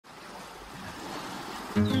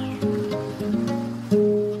Ladies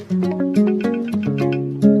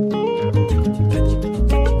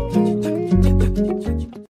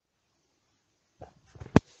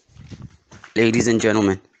and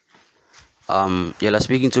gentlemen, you're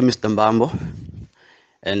speaking to Mr. Mbambo,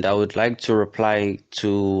 and I would like to reply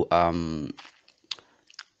to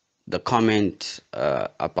the comment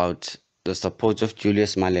about the support of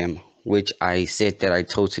Julius Malema, which I said that I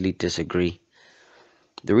totally disagree.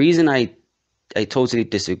 The reason I totally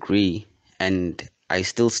disagree, and I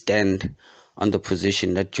still stand on the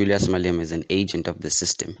position that Julius Malema is an agent of the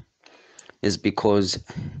system, is because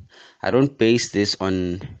I don't base this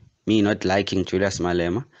on me not liking Julius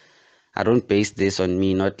Malema. I don't base this on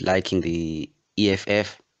me not liking the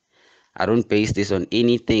EFF. I don't base this on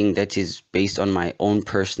anything that is based on my own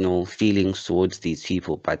personal feelings towards these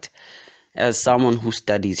people. But as someone who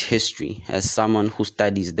studies history, as someone who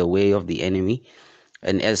studies the way of the enemy,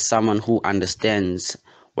 and as someone who understands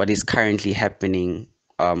what is currently happening,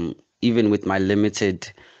 even with my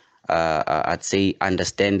limited, I'd say,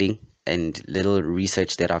 understanding and little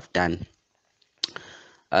research that I've done,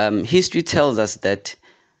 history tells us that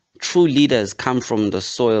true leaders come from the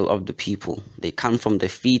soil of the people. They come from the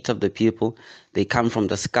feet of the people. They come from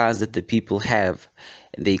the scars that the people have.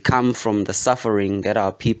 They come from the suffering that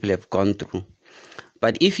our people have gone through.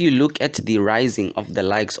 But if you look at the rising of the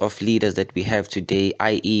likes of leaders that we have today,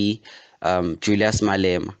 i.e., Julius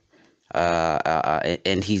Malema,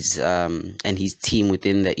 and his team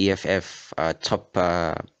within the EFF,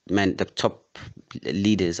 the top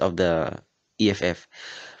leaders of the EFF,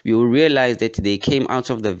 you will realize that they came out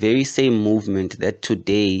of the very same movement that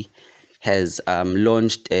today has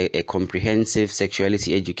launched a comprehensive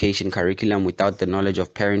sexuality education curriculum without the knowledge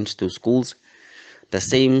of parents to schools. The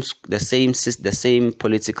same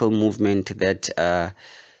political movement that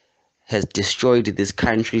has destroyed this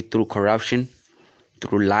country through corruption,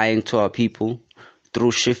 through lying to our people,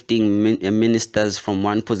 through shifting ministers from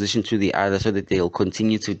one position to the other so that they'll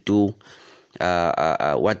continue to do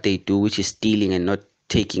what they do, which is stealing and not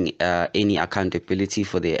taking any accountability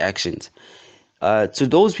for their actions. To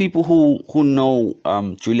those people who know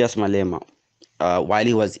Julius Malema while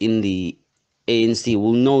he was in the ANC,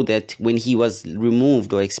 will know that when he was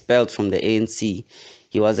removed or expelled from the ANC,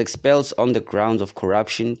 he was expelled on the grounds of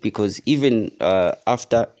corruption, because even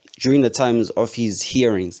during the times of his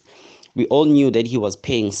hearings, we all knew that he was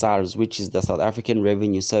paying SARS, which is the South African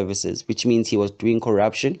Revenue Services, which means he was doing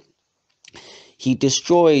corruption. He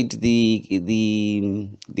destroyed the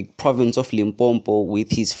province of Limpopo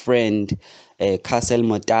with his friend Castle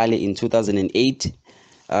Motale in 2008.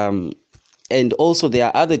 And also there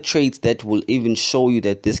are other traits that will even show you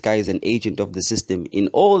that this guy is an agent of the system. In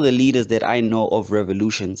all the leaders that I know of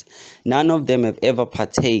revolutions, none of them have ever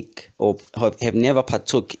have never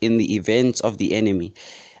partook in the events of the enemy,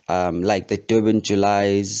 like the Durban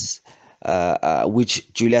Julys,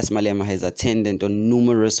 which Julius Malema has attended on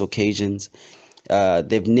numerous occasions.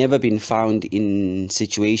 They've never been found in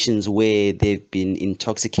situations where they've been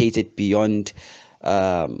intoxicated beyond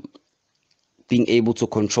being able to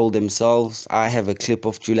control themselves. I have a clip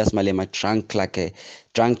of Julius Malema drunk like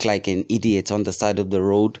an idiot on the side of the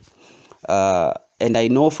road. And I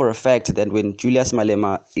know for a fact that when Julius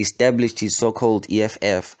Malema established his so-called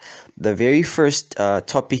EFF, the very first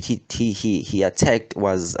topic he attacked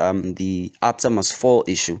was the Absa Must Fall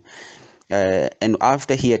issue. And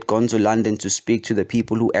after he had gone to London to speak to the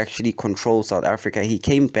people who actually control South Africa, he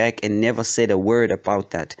came back and never said a word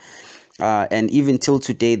about that. And even till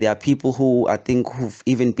today, there are people who I think who've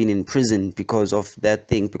even been in prison because of that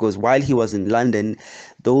thing. Because while he was in London,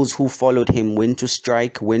 those who followed him went to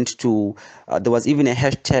strike, there was even a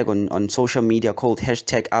hashtag on social media called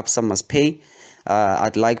hashtag Absa Must Pay.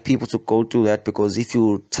 I'd like people to go to that, because if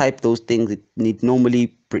you type those things, it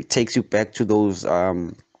normally takes you back to those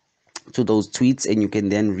tweets, and you can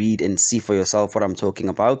then read and see for yourself what I'm talking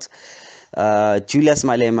about. Julius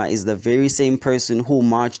Malema is the very same person who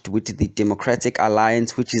marched with the Democratic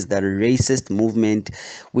Alliance, which is the racist movement,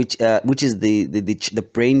 which is the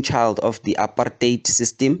brainchild of the apartheid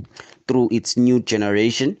system through its new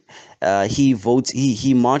generation.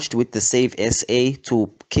 He marched with the Save SA to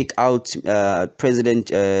kick out President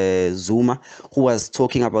Zuma, who was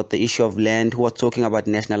talking about the issue of land, who was talking about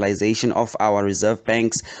nationalization of our reserve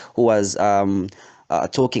banks, who was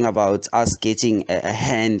talking about us getting a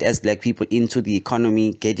hand as black people into the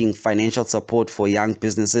economy, getting financial support for young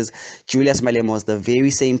businesses. Julius Malema was the very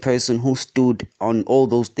same person who stood on all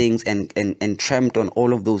those things and tramped on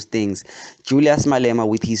all of those things. Julius Malema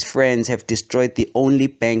with his friends have destroyed the only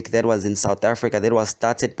bank that was in South Africa that was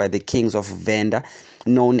started by the kings of Venda,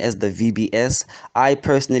 known as the VBS. I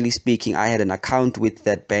personally speaking, I had an account with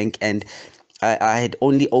that bank, and I had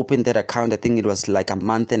only opened that account, I think it was like a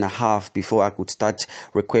month and a half before I could start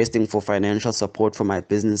requesting for financial support for my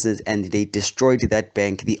businesses, and they destroyed that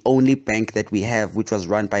bank, the only bank that we have which was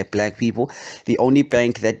run by black people, the only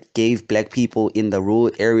bank that gave black people in the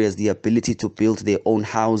rural areas the ability to build their own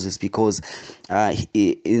houses, because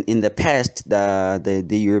in the past the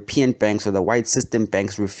European banks or the white system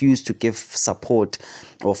banks refused to give support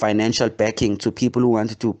or financial backing to people who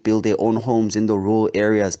wanted to build their own homes in the rural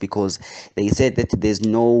areas, because they said that there's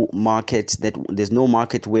no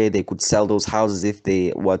market where they could sell those houses if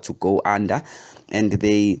they were to go under, and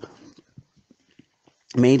they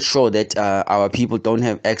made sure that our people don't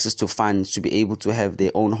have access to funds to be able to have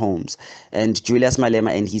their own homes. And Julius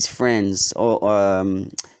Malema and his friends, or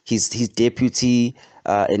his deputy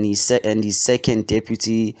and his second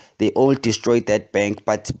deputy, they all destroyed that bank.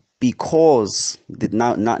 But because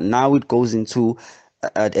now it goes into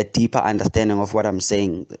a deeper understanding of what I'm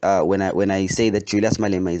saying when I say that Julius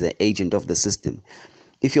Malema is an agent of the system.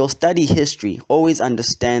 If you'll study history, always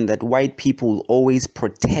understand that white people will always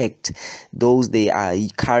protect those they are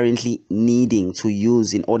currently needing to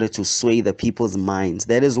use in order to sway the people's minds.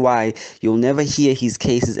 That is why you'll never hear his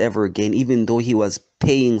cases ever again, even though he was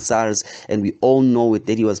paying SARS, and we all know it,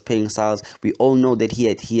 that he was paying SARS. We all know that he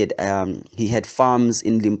had farms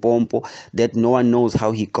in Limpopo that no one knows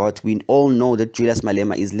how he got. We all know that Julius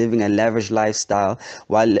Malema is living a lavish lifestyle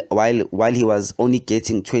while he was only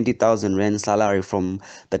getting 20,000 rand salary from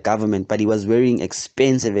the government, but he was wearing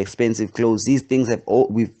expensive clothes. These things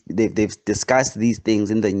they've discussed these things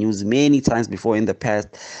in the news many times before in the past,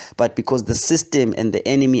 but because the system and the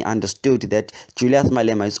enemy understood that Julius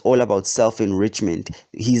Malema is all about self-enrichment.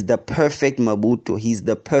 He's the perfect Mabuto. He's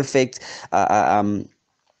the perfect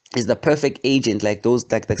agent, like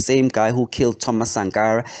the same guy who killed Thomas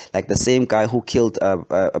Sankara, like the same guy who killed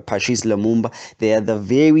Patrice Lumumba. They are the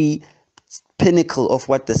very pinnacle of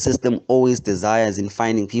what the system always desires in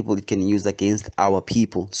finding people it can use against our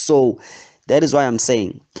people. So that is why I'm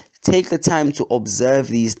saying, take the time to observe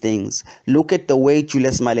these things. Look at the way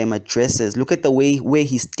Julius Malema dresses. Look at the way where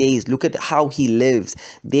he stays. Look at how he lives.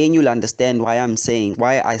 Then you'll understand why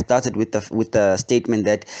I started with the statement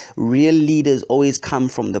that real leaders always come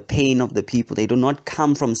from the pain of the people. They do not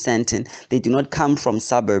come from Sandton. They do not come from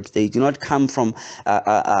suburbs. They do not come from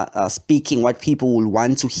speaking what people will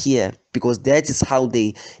want to hear, because that is how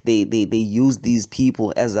they use these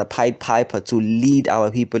people as a Pied Piper to lead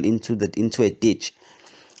our people into a ditch.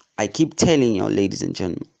 I keep telling you, ladies and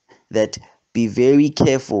gentlemen, that be very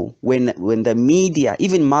careful when the media,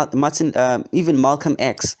 even Malcolm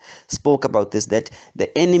X spoke about this, that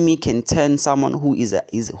the enemy can turn someone who is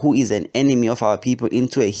an enemy of our people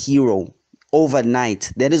into a hero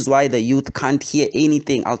overnight. That is why the youth can't hear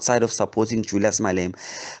anything outside of supporting Julius Malema.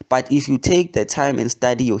 But if you take the time and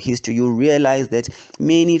study your history, you realize that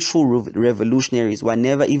many true revolutionaries were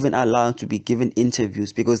never even allowed to be given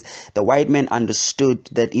interviews, because the white man understood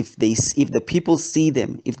that if the people see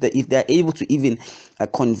them, if they're able to even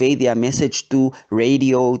convey their message through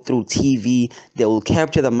radio, through TV, they will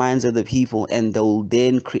capture the minds of the people, and they will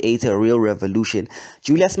then create a real revolution.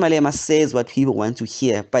 Julius Malema says what people want to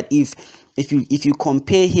hear, but if you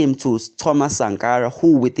compare him to Thomas Sankara,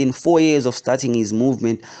 who within 4 years of starting his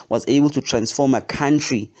movement was able to transform a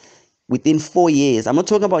country within 4 years. I'm not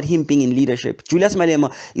talking about him being in leadership. Julius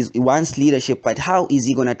Malema wants leadership, but how is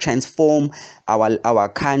he going to transform our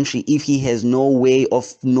country if he has no way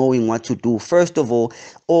of knowing what to do? First of all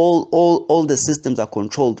the systems are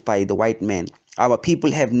controlled by the white man. Our people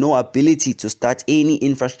have no ability to start any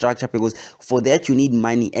infrastructure, because for that you need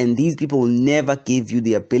money, and these people will never give you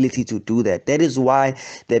the ability to do that. That is why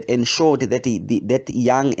they've ensured that that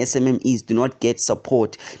young SMMEs do not get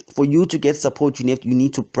support. For you to get support, you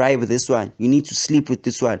need to bribe this one, you need to sleep with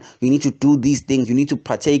this one, you need to do these things, you need to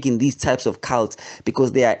partake in these types of cults,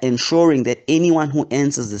 because they are ensuring that anyone who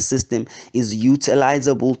enters the system is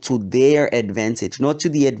utilizable to their advantage, not to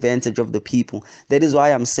the advantage of the people. That is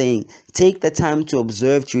why I'm saying, take the time to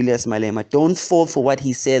observe Julius Malema. Don't fall for what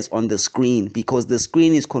he says on the screen, because the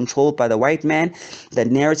screen is controlled by the white man, the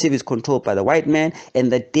narrative is controlled by the white man,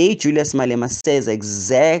 and the day Julius Malema says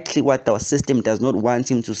exactly what our system does not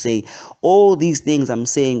want him to say, all these things I'm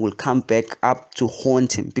saying will come back up to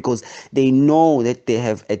haunt him, because they know that they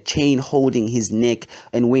have a chain holding his neck,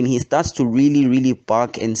 and when he starts to really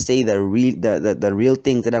bark and say the real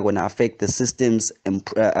things that are going to affect the system's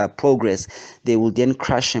progress, they will then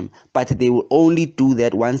crush him. But they will only do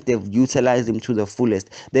that once they've utilized him to the fullest.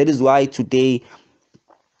 That is why today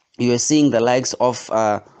you are seeing the likes of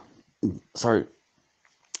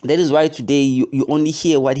that is why today you only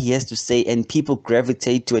hear what he has to say, and people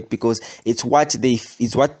gravitate to it because it's what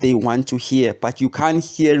they want to hear. But you can't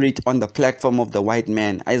hear it on the platform of the white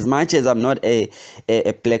man. As much as I'm not a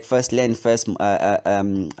Black First Land First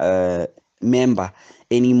member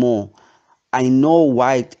anymore, I know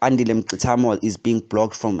why Andile Mqitamo is being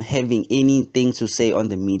blocked from having anything to say on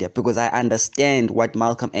the media, because I understand what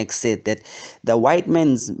Malcolm X said, that the white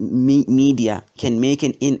man's media can make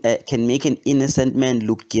an innocent man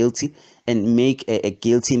look guilty and make a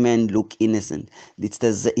guilty man look innocent. It's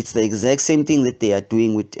the exact same thing that they are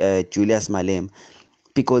doing with Julius Malema,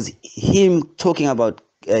 because him talking about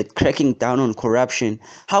cracking down on corruption.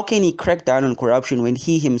 How can he crack down on corruption when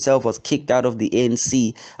he himself was kicked out of the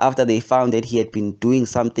ANC after they found that he had been doing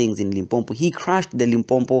some things in Limpopo? He crashed the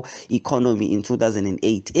Limpopo economy in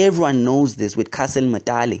 2008. Everyone knows this with Castle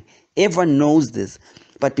Matale. Everyone knows this.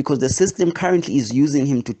 But because the system currently is using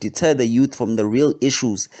him to deter the youth from the real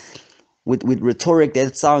issues, with rhetoric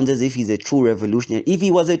that sounds as if he's a true revolutionary. If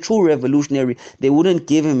he was a true revolutionary, they wouldn't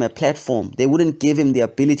give him a platform. They wouldn't give him the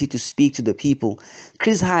ability to speak to the people.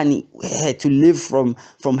 Chris Hani had to live from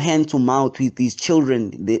hand to mouth with these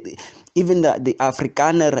children. Even the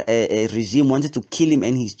Afrikaner regime wanted to kill him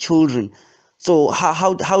and his children. So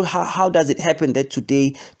how does it happen that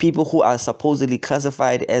today people who are supposedly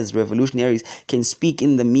classified as revolutionaries can speak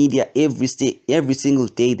in the media every single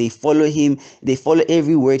day? They follow him, they follow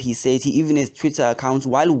every word he says. He even has Twitter accounts,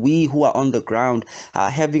 while we who are on the ground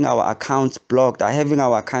are having our accounts blocked, are having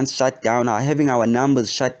our accounts shut down, are having our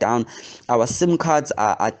numbers shut down, our SIM cards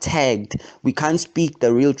are tagged. We can't speak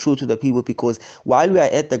the real truth to the people, because while we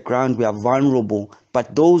are at the ground, we are vulnerable.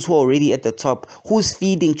 But those who are already at the top, who's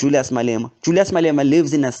feeding Julius Malema? Julius Malema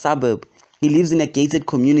lives in a suburb. He lives in a gated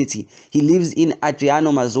community. He lives in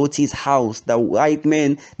Adriano Mazzotti's house, the white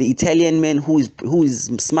man, the Italian man who is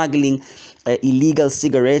smuggling illegal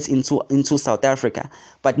cigarettes into South Africa.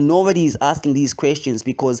 But nobody is asking these questions,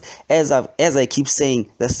 because as I keep saying,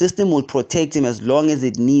 the system will protect him as long as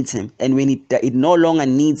it needs him. And when it no longer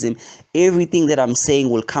needs him, everything that I'm saying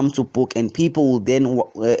will come to book, and people will then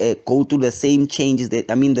go through the same changes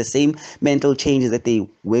the same mental changes that they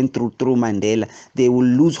went through Mandela. They will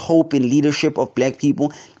lose hope in leadership of black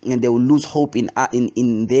people, and they will lose hope in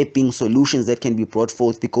there being solutions that can be brought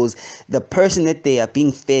forth, because the person that they are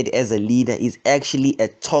being fed as a leader is actually a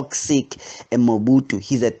toxic Mobutu.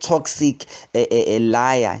 He's a toxic a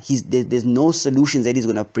liar. There's no solutions that he's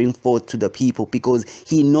going to bring forth to the people, because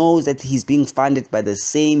he knows that he's being funded by the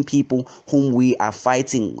same people whom we are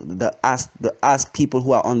fighting, the us people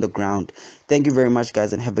who are on the ground. Thank you very much,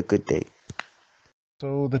 guys, and have a good day.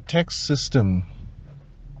 So the tax system,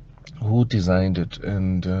 who designed it,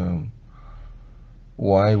 and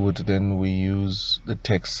why would then we use the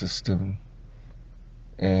tax system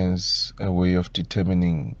as a way of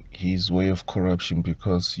determining his way of corruption?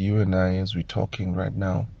 Because you and I, as we're talking right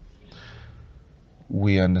now,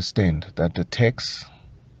 we understand that the tax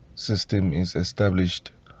system is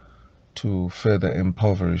established to further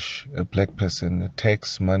impoverish a black person. The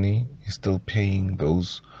tax money is still paying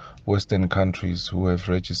those Western countries who have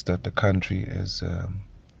registered the country as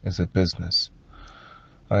a business.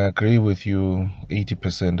 I agree with you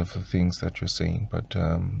 80% of the things that you're saying, but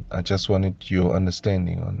I just wanted your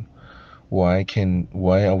understanding on why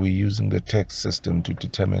are we using the tax system to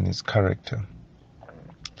determine his character.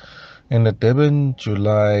 And the Durban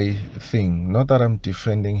July thing, not that I'm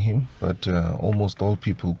defending him, but almost all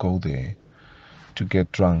people go there to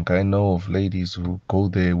get drunk. I know of ladies who go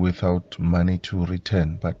there without money to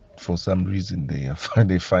return, but for some reason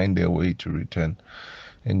they find their way to return.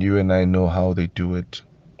 And you and I know how they do it.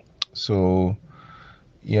 So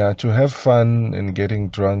yeah, to have fun and getting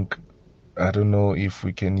drunk, I don't know if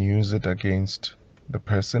we can use it against the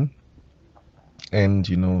person, and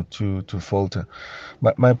to falter.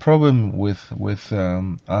 But my problem with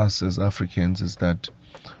us as Africans is that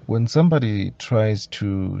when somebody tries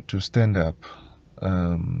to stand up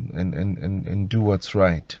and do what's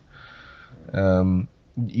right,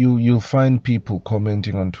 you'll find people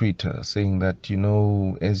commenting on Twitter saying that,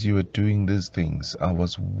 as you were doing these things, I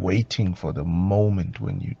was waiting for the moment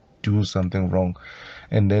when you do something wrong.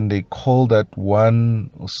 And then they call that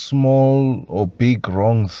one small or big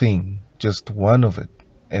wrong thing, just one of it,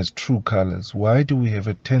 as true colors. Why do we have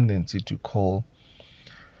a tendency to call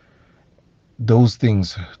those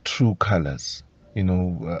things true colors?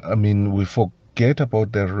 I mean, we forget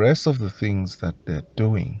about the rest of the things that they're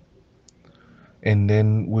doing, and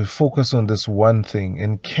then we focus on this one thing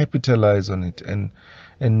and capitalize on it, and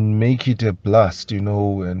make it a blast,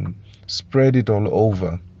 and spread it all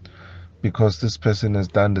over because this person has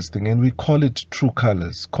done this thing, and we call it true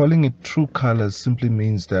colors. Calling it true colors simply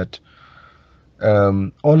means that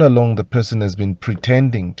all along the person has been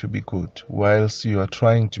pretending to be good whilst you are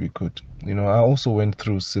trying to be good. I also went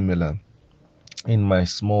through similar in my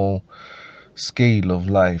small scale of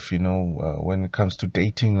life. When it comes to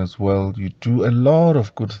dating as well, you do a lot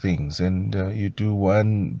of good things, and you do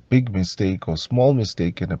one big mistake or small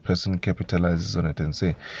mistake, and a person capitalizes on it and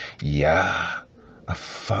say, yeah, I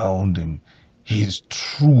found him, his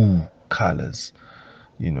true colors.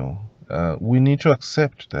 We need to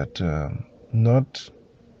accept that not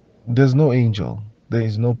there's no angel, there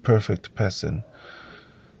is no perfect person.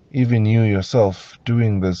 Even you yourself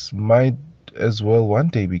doing this might as well one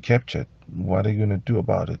day be captured. What are you going to do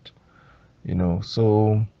about it?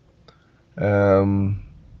 So um,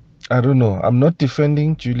 I don't know. I'm not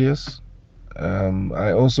defending Julius.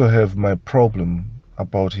 I also have my problem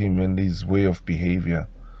about him and his way of behavior,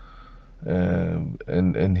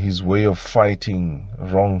 and his way of fighting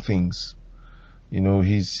wrong things.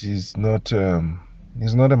 He's not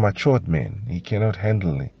a matured man. He cannot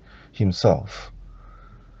handle it himself.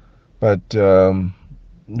 But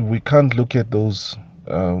we can't look at those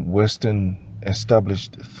Western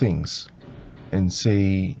established things and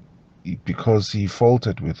say because he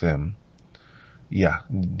faltered with them, yeah,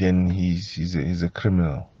 then he's a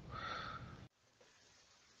criminal.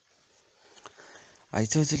 I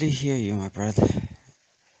totally hear you, my brother,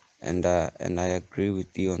 and I agree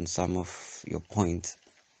with you on some of your points.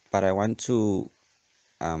 But I want to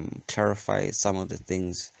clarify some of the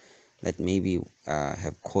things that maybe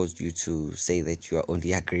have caused you to say that you are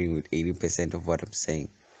only agreeing with 80% of what I'm saying.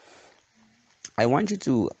 I want you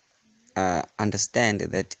to understand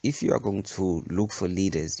that if you are going to look for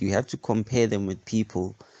leaders, you have to compare them with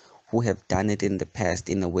people who have done it in the past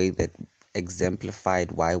in a way that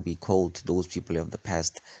exemplified why we called those people of the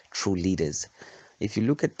past true leaders. If you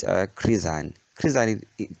look at Krizan,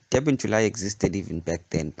 Durban July existed even back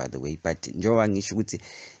then, by the way. But njengoba ngisho ukuthi,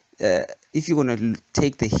 if you're going to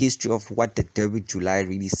take the history of what the Durban July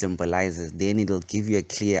really symbolizes, then it'll give you a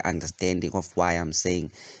clear understanding of why I'm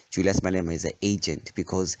saying Julius Malema is an agent.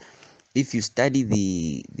 Because if you study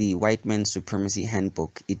the white man's supremacy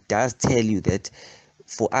handbook, it does tell you that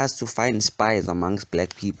for us to find spies amongst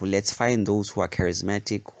black people, let's find those who are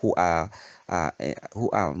charismatic, who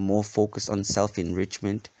are more focused on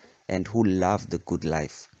self-enrichment, and who love the good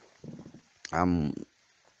life. um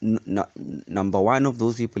Number one of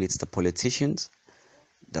those people, it's the politicians.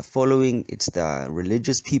 The following, it's the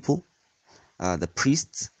religious people, the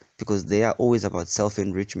priests, because they are always about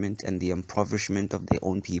self-enrichment and the impoverishment of their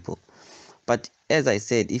own people. But as I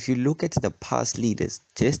said, if you look at the past leaders,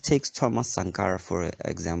 just take Thomas Sankara for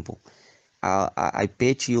example. I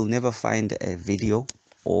bet you'll never find a video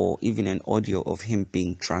or even an audio of him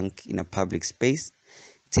being drunk in a public space.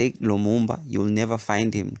 Take Lumumba, you'll never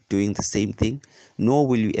find him doing the same thing, nor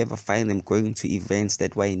will you ever find them going to events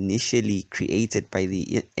that were initially created by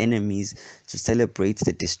the enemies to celebrate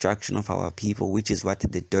the destruction of our people, which is what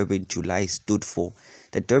the Durban July stood for.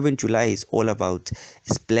 The Durban July is all about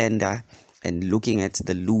splendor and looking at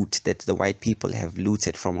the loot that the white people have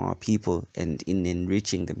looted from our people and in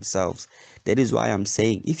enriching themselves. That is why I'm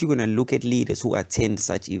saying, if you're going to look at leaders who attend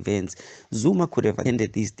such events, Zuma could have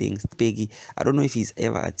attended these things. Peggy, I don't know if he's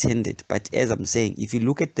ever attended, but as I'm saying, if you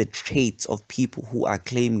look at the traits of people who are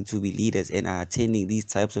claiming to be leaders and are attending these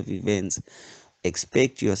types of events,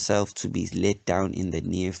 expect yourself to be let down in the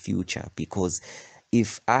near future. Because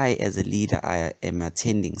if I, as a leader, I am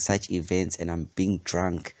attending such events and I'm being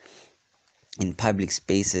drunk in public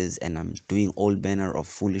spaces and I'm doing all manner of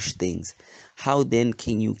foolish things, how then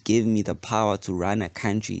can you give me the power to run a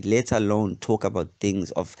country, let alone talk about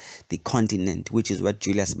things of the continent, which is what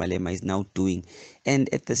Julius Malema is now doing?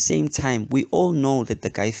 And at the same time, we all know that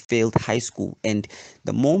the guy failed high school, and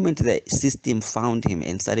the moment the system found him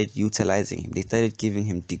and started utilizing him, they started giving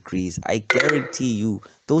him degrees. I guarantee you,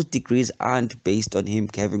 those degrees aren't based on him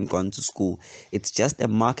having gone to school. It's just a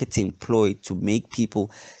marketing ploy to make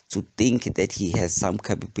people to think that he has some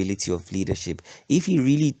capability of leadership. If he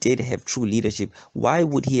really did have true leadership, why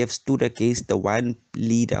would he have stood against the one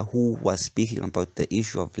leader who was speaking about the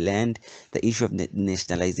issue of land, the issue of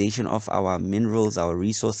nationalization of our minerals, our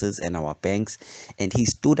resources, and our banks? And he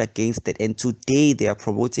stood against that. And today they are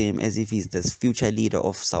promoting him as if he's the future leader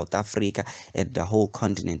of South Africa and the whole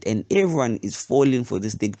continent. And everyone is falling for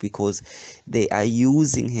this thing because they are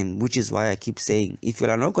using him, which is why I keep saying, if you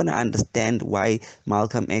are not going to understand why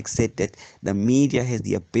Malcolm X said that the media has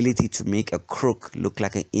the ability to make a crook look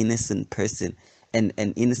like an innocent person, and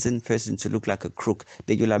an innocent person to look like a crook,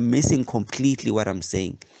 then you are missing completely what I'm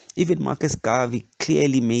saying. Even Marcus Garvey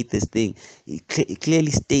clearly made this thing. He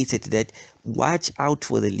clearly stated that watch out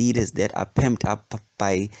for the leaders that are pumped up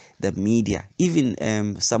by the media. Even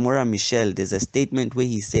Samora Michel, there's a statement where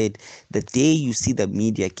he said, the day you see the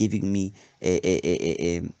media giving me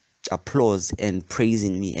applause and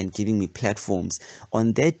praising me and giving me platforms,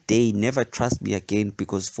 on that day never trust me again,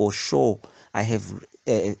 because for sure I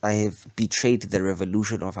have betrayed the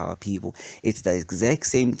revolution of our people. It's the exact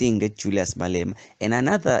same thing that Julius Malema. And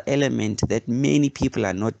another element that many people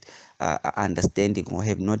are not understanding or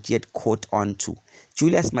have not yet caught on to,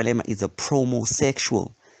 Julius Malema is a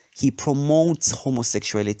promosexual. He promotes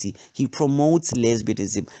homosexuality. He promotes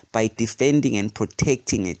lesbianism by defending and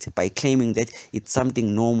protecting it, by claiming that it's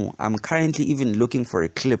something normal. I'm currently even looking for a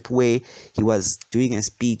clip where he was doing a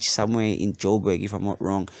speech somewhere in Joburg, if I'm not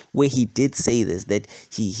wrong, where he did say this, that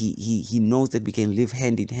he knows that we can live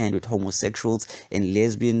hand in hand with homosexuals and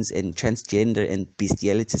lesbians and transgender and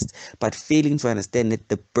bestialists, but failing to understand that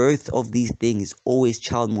the birth of these things is always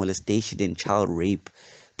child molestation and child rape.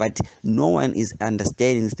 But no one is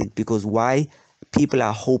understanding this thing, because why? People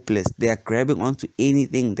are hopeless. They are grabbing onto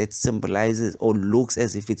anything that symbolizes or looks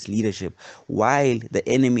as if it's leadership, while the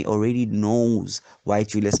enemy already knows why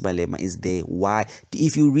Julius Malema is there. Why?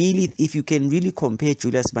 If you can really compare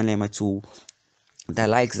Julius Malema to the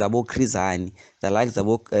likes Zabo Krizani, the likes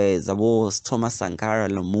Zabo Thomas Sankara,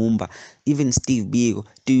 Lumumba, even Steve Biko,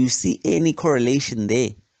 do you see any correlation there?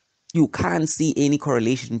 You can't see any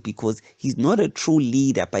correlation, because he's not a true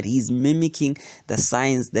leader, but he's mimicking the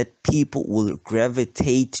signs that people will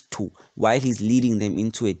gravitate to while he's leading them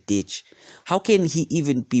into a ditch. How can he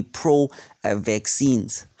even be pro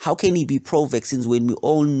vaccines? How can he be pro vaccines when we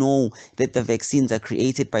all know that the vaccines are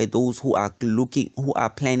created by those who are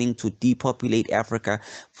planning to depopulate Africa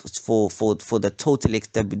for the total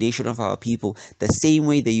extermination of our people, the same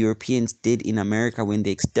way the Europeans did in America when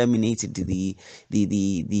they exterminated the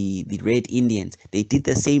Red Indians. They did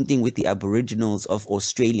the same thing with the Aboriginals of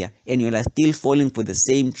Australia, and you are still falling for the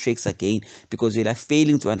same tricks again, because you are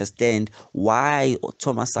failing to understand why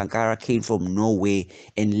Thomas Sankara came from nowhere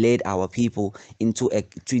and led our people into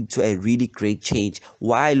a really great change.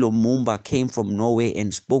 Why Lumumba came from nowhere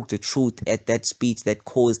and spoke the truth at that speech that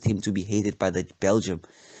caused him to be hated by the Belgium.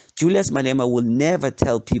 Julius Malema will never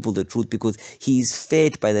tell people the truth, because he is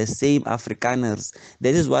fed by the same Afrikaners.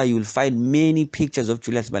 That is why you will find many pictures of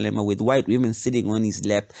Julius Malema with white women sitting on his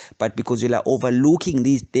lap. But because you are overlooking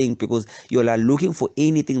these things, because you are looking for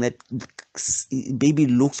anything that maybe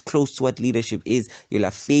looks close to what leadership is, you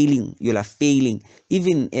are failing. You are failing.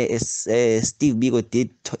 Even Steve Biko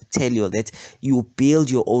did tell you that you build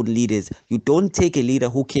your own leaders. You don't take a leader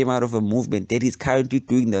who came out of a movement that is currently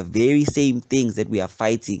doing the very same things that we are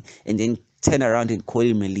fighting and then turn around and call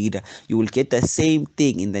him a leader. You will get the same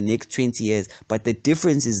thing in the next 20 years. But the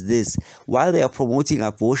difference is this: while they are promoting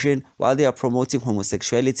abortion, while they are promoting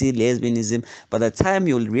homosexuality, lesbianism, by the time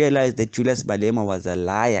you'll realize that Julius Malema was a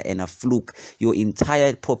liar and a fluke, your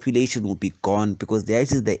entire population will be gone, because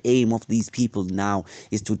that is the aim of these people now,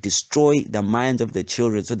 is to destroy the minds of the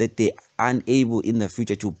children so that they unable in the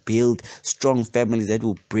future to build strong families that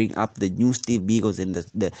will bring up the new Steve Bigos and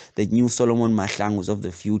the new Solomon Mahlangus of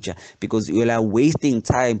the future, because you are wasting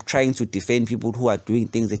time trying to defend people who are doing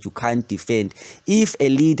things that you can't defend. If a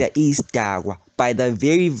leader is Dagwa, by the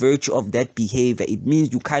very virtue of that behavior, it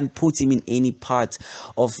means you can't put him in any part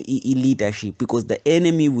of leadership, because the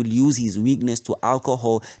enemy will use his weakness to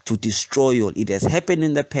alcohol to destroy you. It has happened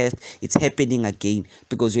in the past, it's happening again,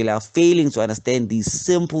 because we are failing to understand these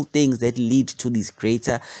simple things that lead to these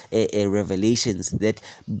greater revelations that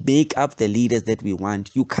make up the leaders that we want.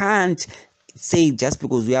 You can't say just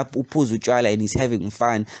because we are opposed utshwala and he's having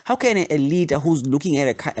fun. How can a leader who's looking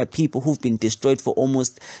at a people who've been destroyed for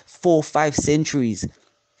almost 4 or 5 centuries,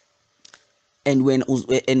 and when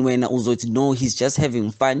uzothi no, he's just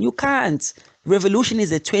having fun? You can't. Revolution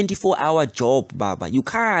is a 24-hour job, Baba. You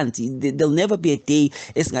can't. There'll never be a day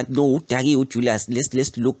it's not no Dagi Julius.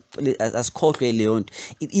 Let's look as Courtway Leon.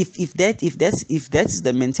 If that's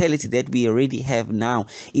the mentality that we already have now,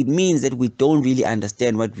 it means that we don't really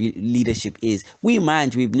understand what leadership is. We've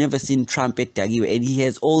never seen Trump at Dagi, and he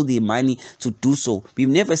has all the money to do so. We've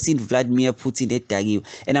never seen Vladimir Putin at Dagi,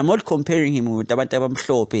 and I'm not comparing him with Tabatabam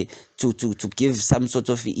Shlope to give some sort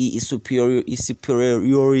of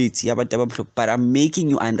superiority, but I'm making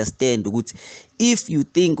you understand ukuthi if you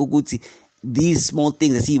think ukuthi these small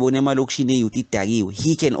things that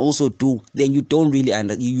he can also do, then you don't really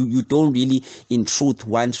you don't really in truth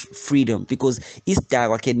want freedom, because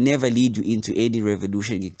isdakwa can never lead you into any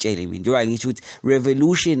revolution.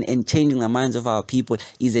 Revolution and changing the minds of our people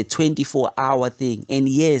is a 24-hour thing. And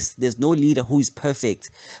yes, there's no leader who is perfect,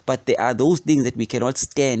 but there are those things that we cannot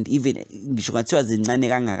stand, even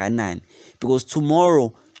because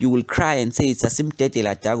tomorrow you will cry and say it's a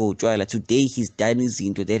simtetela dago utshwala. Today he's done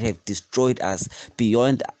into that have destroyed us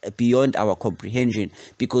beyond our comprehension,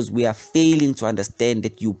 because we are failing to understand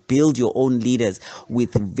that you build your own leaders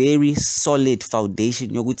with very solid foundation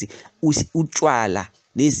yokuthi utshwala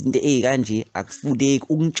nezinto kanje akufuneki,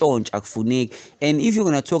 ukuntshontsha akufuneki. And if you're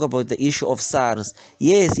going to talk about the issue of SARS,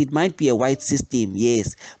 yes, it might be a white system,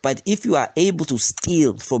 yes, but if you are able to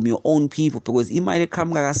steal from your own people, because imali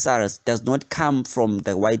eqhamuka SARS does not come from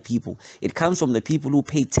the white people, it comes from the people who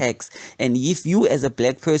pay tax. And if you as a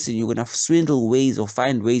black person, you're going to swindle ways or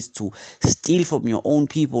find ways to steal from your own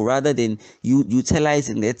people rather than you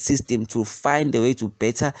utilizing that system to find a way to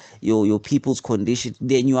better your people's condition,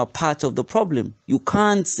 then you are part of the problem. You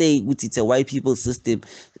can't say it's a white people system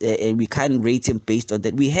and we can't rate him based on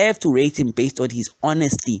that. We have to rate him based on his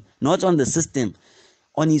honesty, not on the system,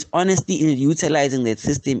 on his honesty in utilizing that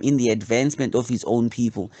system in the advancement of his own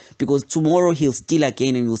people. Because tomorrow he'll steal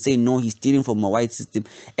again and he'll say no, he's stealing from a white system,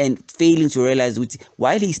 and failing to realize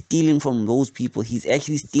while he's stealing from those people, he's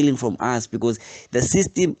actually stealing from us, because the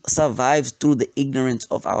system survives through the ignorance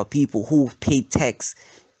of our people who pay tax.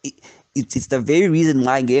 It's the very reason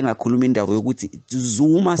why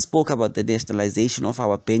Zuma spoke about the nationalization of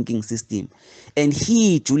our banking system. And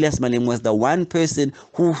Julius Malema, was the one person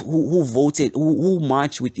who voted, who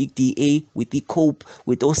marched with EDA, with the COPE,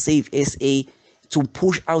 with Save SA, to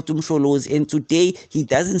push out umsholos. And today he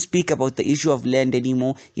doesn't speak about the issue of land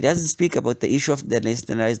anymore. He doesn't speak about the issue of the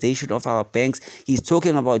nationalization of our banks. He's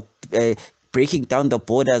talking about breaking down the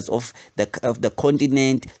borders of the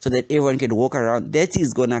continent so that everyone can walk around. That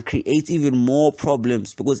is gonna create even more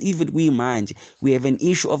problems, because even we have an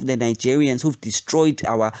issue of the Nigerians who've destroyed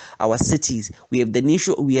our cities. We have an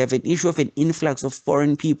issue of an influx of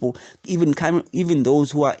foreign people, even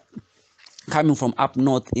those who are coming from up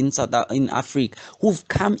north in Africa, who've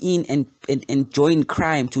come in and joined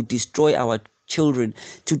crime to destroy our children.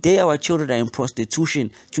 Today our children are in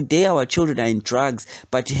prostitution. Today our children are in drugs.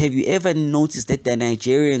 But have you ever noticed that the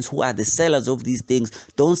Nigerians who are the sellers of these things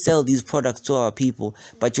don't sell these products to our people?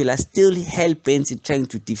 But you are still hell-bent in trying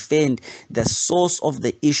to defend the source of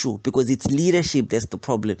the issue, because it's leadership that's the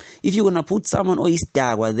problem. If you're gonna put someone or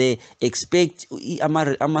isdagwa there, expect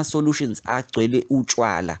ama solutions agcwele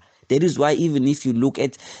utshwala. That is why even if you look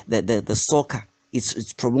at the soccer,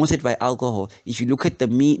 it's promoted by alcohol. If you look at in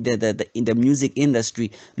the music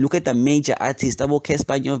industry, look at the major artists, Abo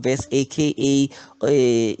Casper Nyovest, aka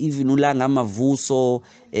even Ulanga Mavuso,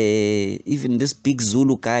 even this big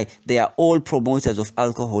Zulu guy, they are all promoters of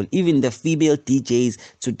alcohol. Even the female DJs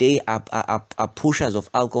today are pushers of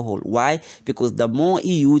alcohol. Why? Because the more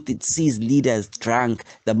youth it sees leaders drunk,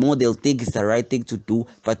 the more they'll think it's the right thing to do.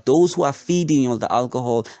 But those who are feeding all the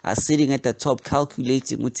alcohol are sitting at the top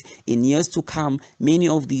calculating with, in years to come, many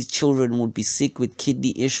of these children will be sick with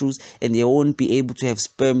kidney issues, and they won't be able to have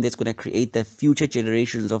sperm that's going to create the future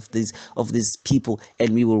generations of these people,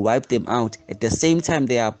 and we will wipe them out. At the same time,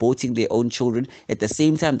 they are aborting their own children. At the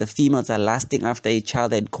same time, the females are lusting after each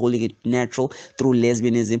other and calling it natural through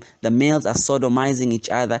lesbianism. The males are sodomizing each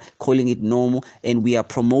other, calling it normal, and we are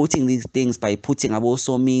promoting these things by putting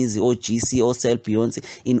Abosomizi or GC or Cell Beyonce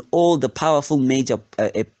in all the powerful major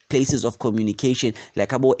places of communication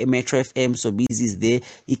like about Metro FM, Sobiz is there,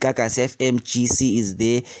 Ikakas FM, GC is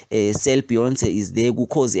there, Cell Beyonce is there,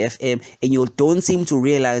 Gukoz FM, and you don't seem to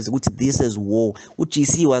realize what this is war. What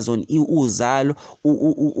GC was on Uzalo,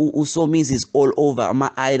 Somiz is all over,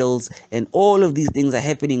 my idols, and all of these things are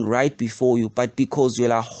happening right before you, but because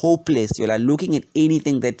you are hopeless, you are looking at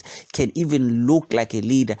anything that can even look like a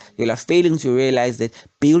leader, you are failing to realize that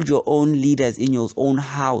build your own leaders in your own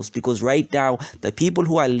house, because right now the people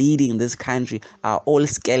who are leading this country are all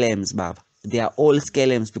skelms, baba. They are all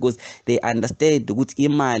skelms because they understand that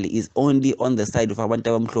imali is only on the side of abantu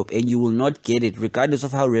abamhlophe, and you will not get it regardless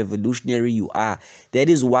of how revolutionary you are. That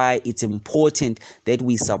is why it's important that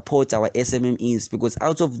we support our SMMEs, because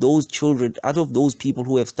out of those children, out of those people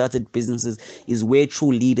who have started businesses, is where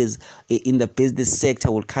true leaders in the business sector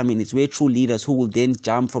will come in. It's where true leaders who will then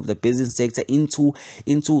jump from the business sector into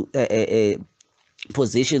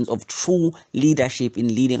positions of true leadership in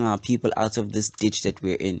leading our people out of this ditch that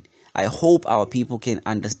we're in. I hope our people can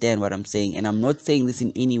understand what I'm saying, and I'm not saying this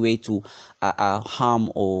in any way to harm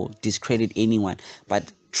or discredit anyone,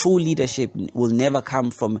 but true leadership will never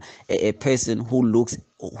come from a person who looks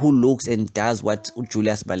and does what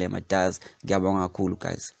Julius Malema does. Ngiyabonga kakhulu,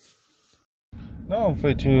 guys. No,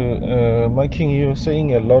 but my king, you're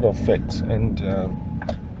saying a lot of facts, and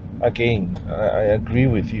again, I agree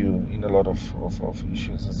with you in a lot of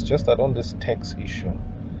issues. It's just that on this tax issue,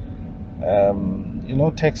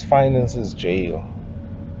 tax finances jail.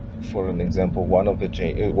 For an example, one of the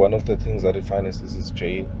things that it finances is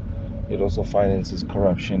jail. It also finances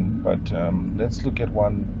corruption. But let's look at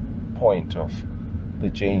one point of the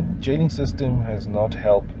jailing system has not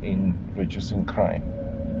helped in reducing crime.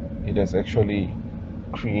 It has actually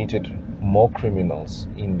created more criminals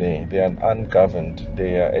in there. They are ungoverned.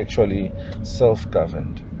 They are actually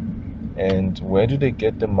self-governed. And where do they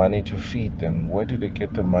get the money to feed them? Where do they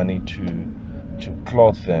get the money to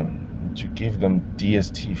clothe them, to give them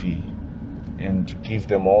DSTV, and to give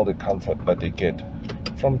them all the comfort that they get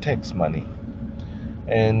from tax money?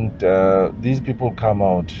 And these people come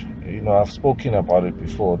out, I've spoken about it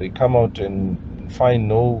before, they come out and find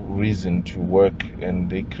no reason to work, and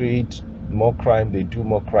they create more crime, they do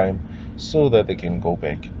more crime so that they can go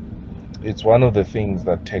back. It's one of the things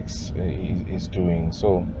that tax is doing.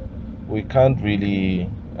 So we can't really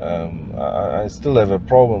I still have a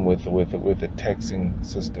problem with the taxing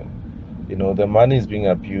system. The money is being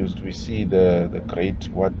abused. We see the great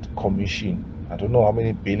commission. I don't know how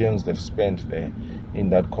many billions they've spent there in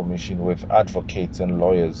that commission, with advocates and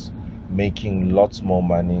lawyers making lots more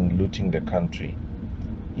money, looting the country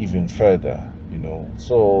even further.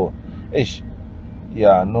 So ish,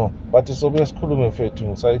 yeah, no, but it's obvious khulume fethu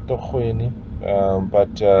ngisayitokhweni.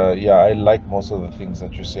 But yeah, I like most of the things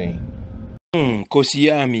that you're saying. Nkosi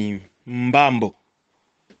yami Mbambo.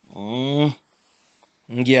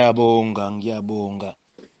 Ngiyabonga,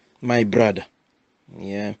 my brother.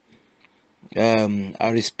 Yeah. I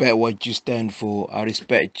respect what you stand for. I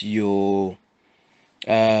respect your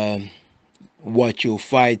what you're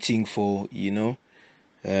fighting for,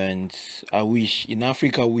 And I wish in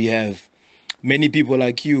Africa we have many people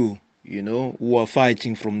like you, who are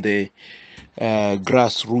fighting from the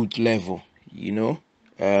grassroots level,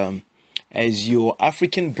 As your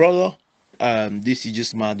African brother, this is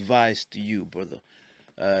just my advice to you, brother.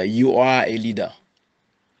 You are a leader.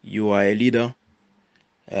 You are a leader.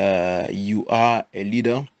 You are a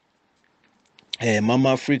leader. Mama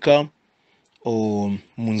Africa or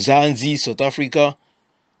Munzanzi, South Africa,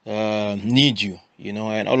 need you,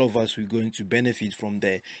 and all of us, we're going to benefit from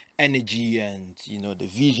the energy and, the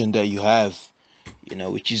vision that you have,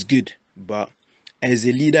 which is good. But as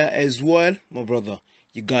a leader as well, my brother,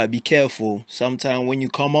 you gotta be careful. Sometimes when you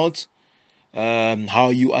come out, how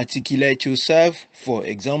you articulate yourself. For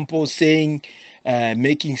example, saying,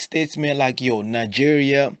 making statement like, yo,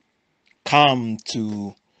 Nigeria come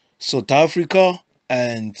to South Africa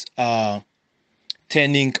and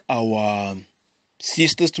turning our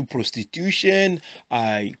sisters to prostitution,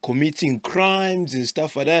 committing crimes and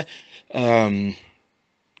stuff like that.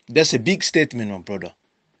 That's a big statement, my brother.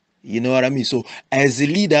 You know what I mean? So as a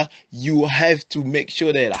leader, you have to make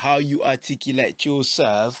sure that how you articulate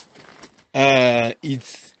yourself,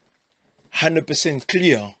 it's 100%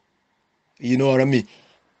 clear. You know what I mean?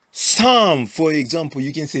 Some, for example,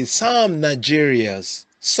 you can say some Nigerians,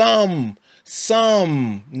 some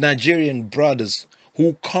Nigerian brothers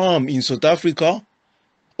who come in South Africa,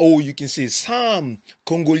 or you can say some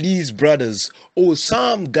Congolese brothers, or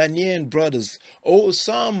some Ghanaian brothers, or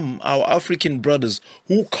some our African brothers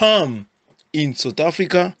who come in South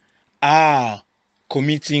Africa are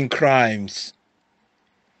committing crimes,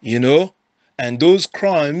 and those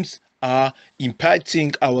crimes are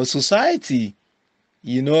impacting our society.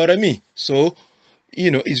 You know what I mean? So,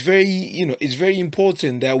 it's very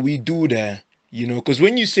important that we do that, because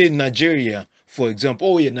when you say Nigeria, for example,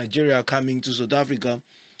 oh yeah, Nigeria coming to South Africa,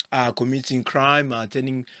 committing crime,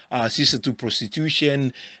 turning sister to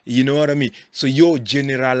prostitution, you know what I mean? So you're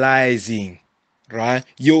generalizing, right?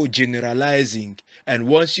 You're generalizing. And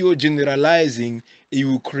once you're generalizing, it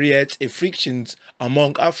will create a frictions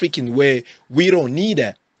among African where we don't need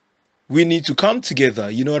that. We need to come together,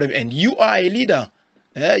 you know what I mean? And you are a leader.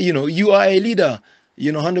 You are a leader,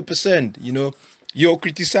 100%. You're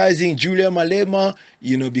criticizing Julia Malema,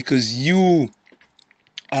 because you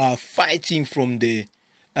are fighting from the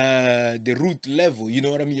root level, you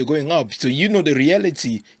know what I mean? You're going up. So you know the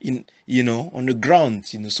reality on the ground,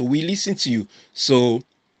 so we listen to you. So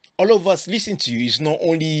all of us listen to you. It's not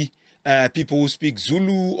only people who speak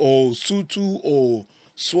Zulu or Sutu or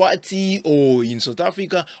Swati or in South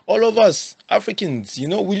Africa. All of us Africans,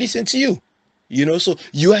 we listen to you. So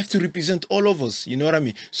you have to represent all of us. You know what I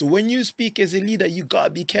mean? So when you speak as a leader, you gotta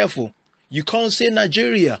be careful. You can't say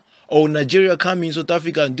Nigeria or Nigeria coming in South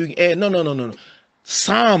Africa and doing no, no, no, no, no.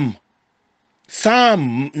 Some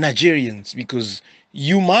Nigerians, because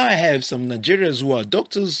you might have some Nigerians who are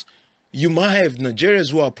doctors, you might have Nigerians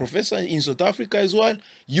who are professors in South Africa as well.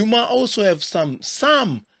 You might also have some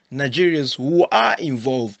Nigerians who are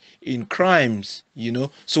involved in crimes,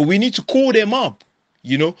 So we need to call them up,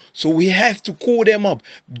 So we have to call them up.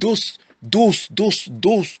 Those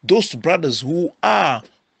brothers who are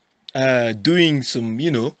doing some,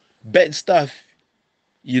 bad stuff,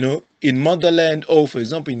 in motherland, or for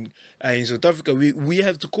example in South Africa, we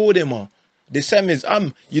have to call them out. The same as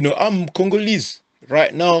I'm Congolese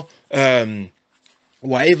right now.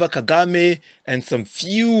 Whatever Kagame and some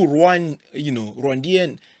few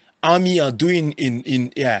Rwandan army are doing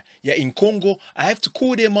in Congo, I have to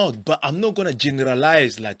call them out, but I'm not gonna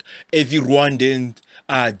generalize like every Rwandan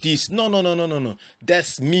this. No, no, no, no, no, no.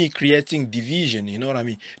 That's me creating division, you know what I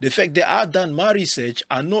mean? The fact that I've done my research,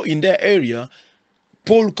 I know in that area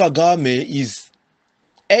Paul Kagame is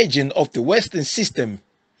agent of the Western system.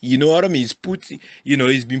 You know what I mean? He's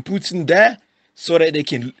been put in there so that they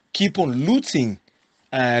can keep on looting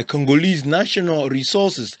Congolese national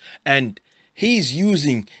resources, and he's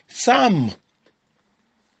using some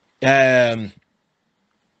brothers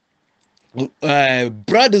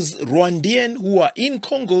Rwandan who are in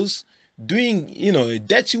Congos doing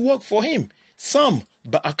dirty work for him. Some,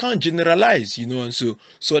 but I can't generalize, and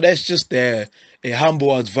so that's just a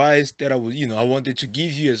humble advice that I wanted to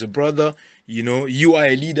give you as a brother. You are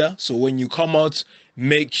a leader, so when you come out,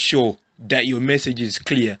 make sure that your message is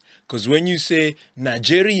clear. Because when you say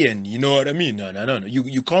Nigerian, you know what I mean? No, no, no, no.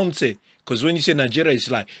 You can't say, because when you say Nigeria,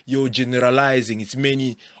 it's like you're generalizing. It's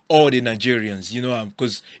all the Nigerians,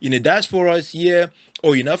 because in the diaspora here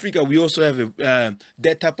or in Africa, we also have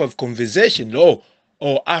that type of conversation.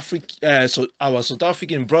 Or Africa, so our South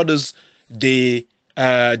African brothers, they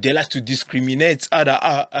like to discriminate other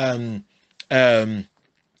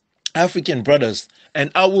African brothers.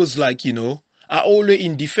 And I was like, I always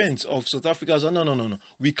in defense of South Africa. So no, no, no, no.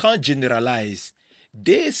 We can't generalize.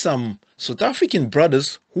 There's some South African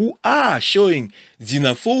brothers who are showing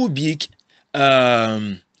xenophobic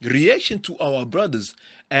reaction to our brothers.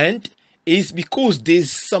 And it's because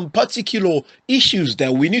there's some particular issues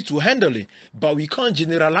that we need to handle it. But we can't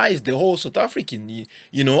generalize the whole South African,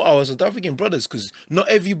 our South African brothers, because not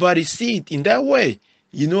everybody see it in that way.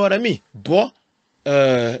 You know what I mean? But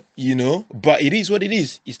but it is what it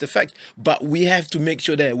is. It's the fact. But we have to make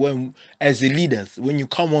sure that as a leaders, when you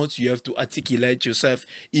come out, you have to articulate yourself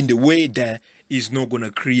in the way that is not going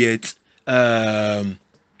to create a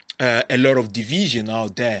lot of division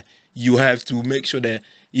out there. You have to make sure that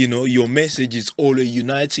your message is always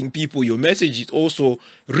uniting people. Your message is also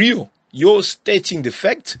real. You're stating the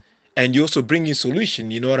fact, and you're also bringing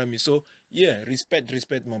solution. You know what I mean? So yeah, respect,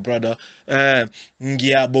 my brother.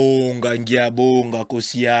 Ngiyabonga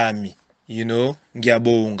kosi yami.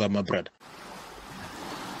 Ngiyabonga, my brother.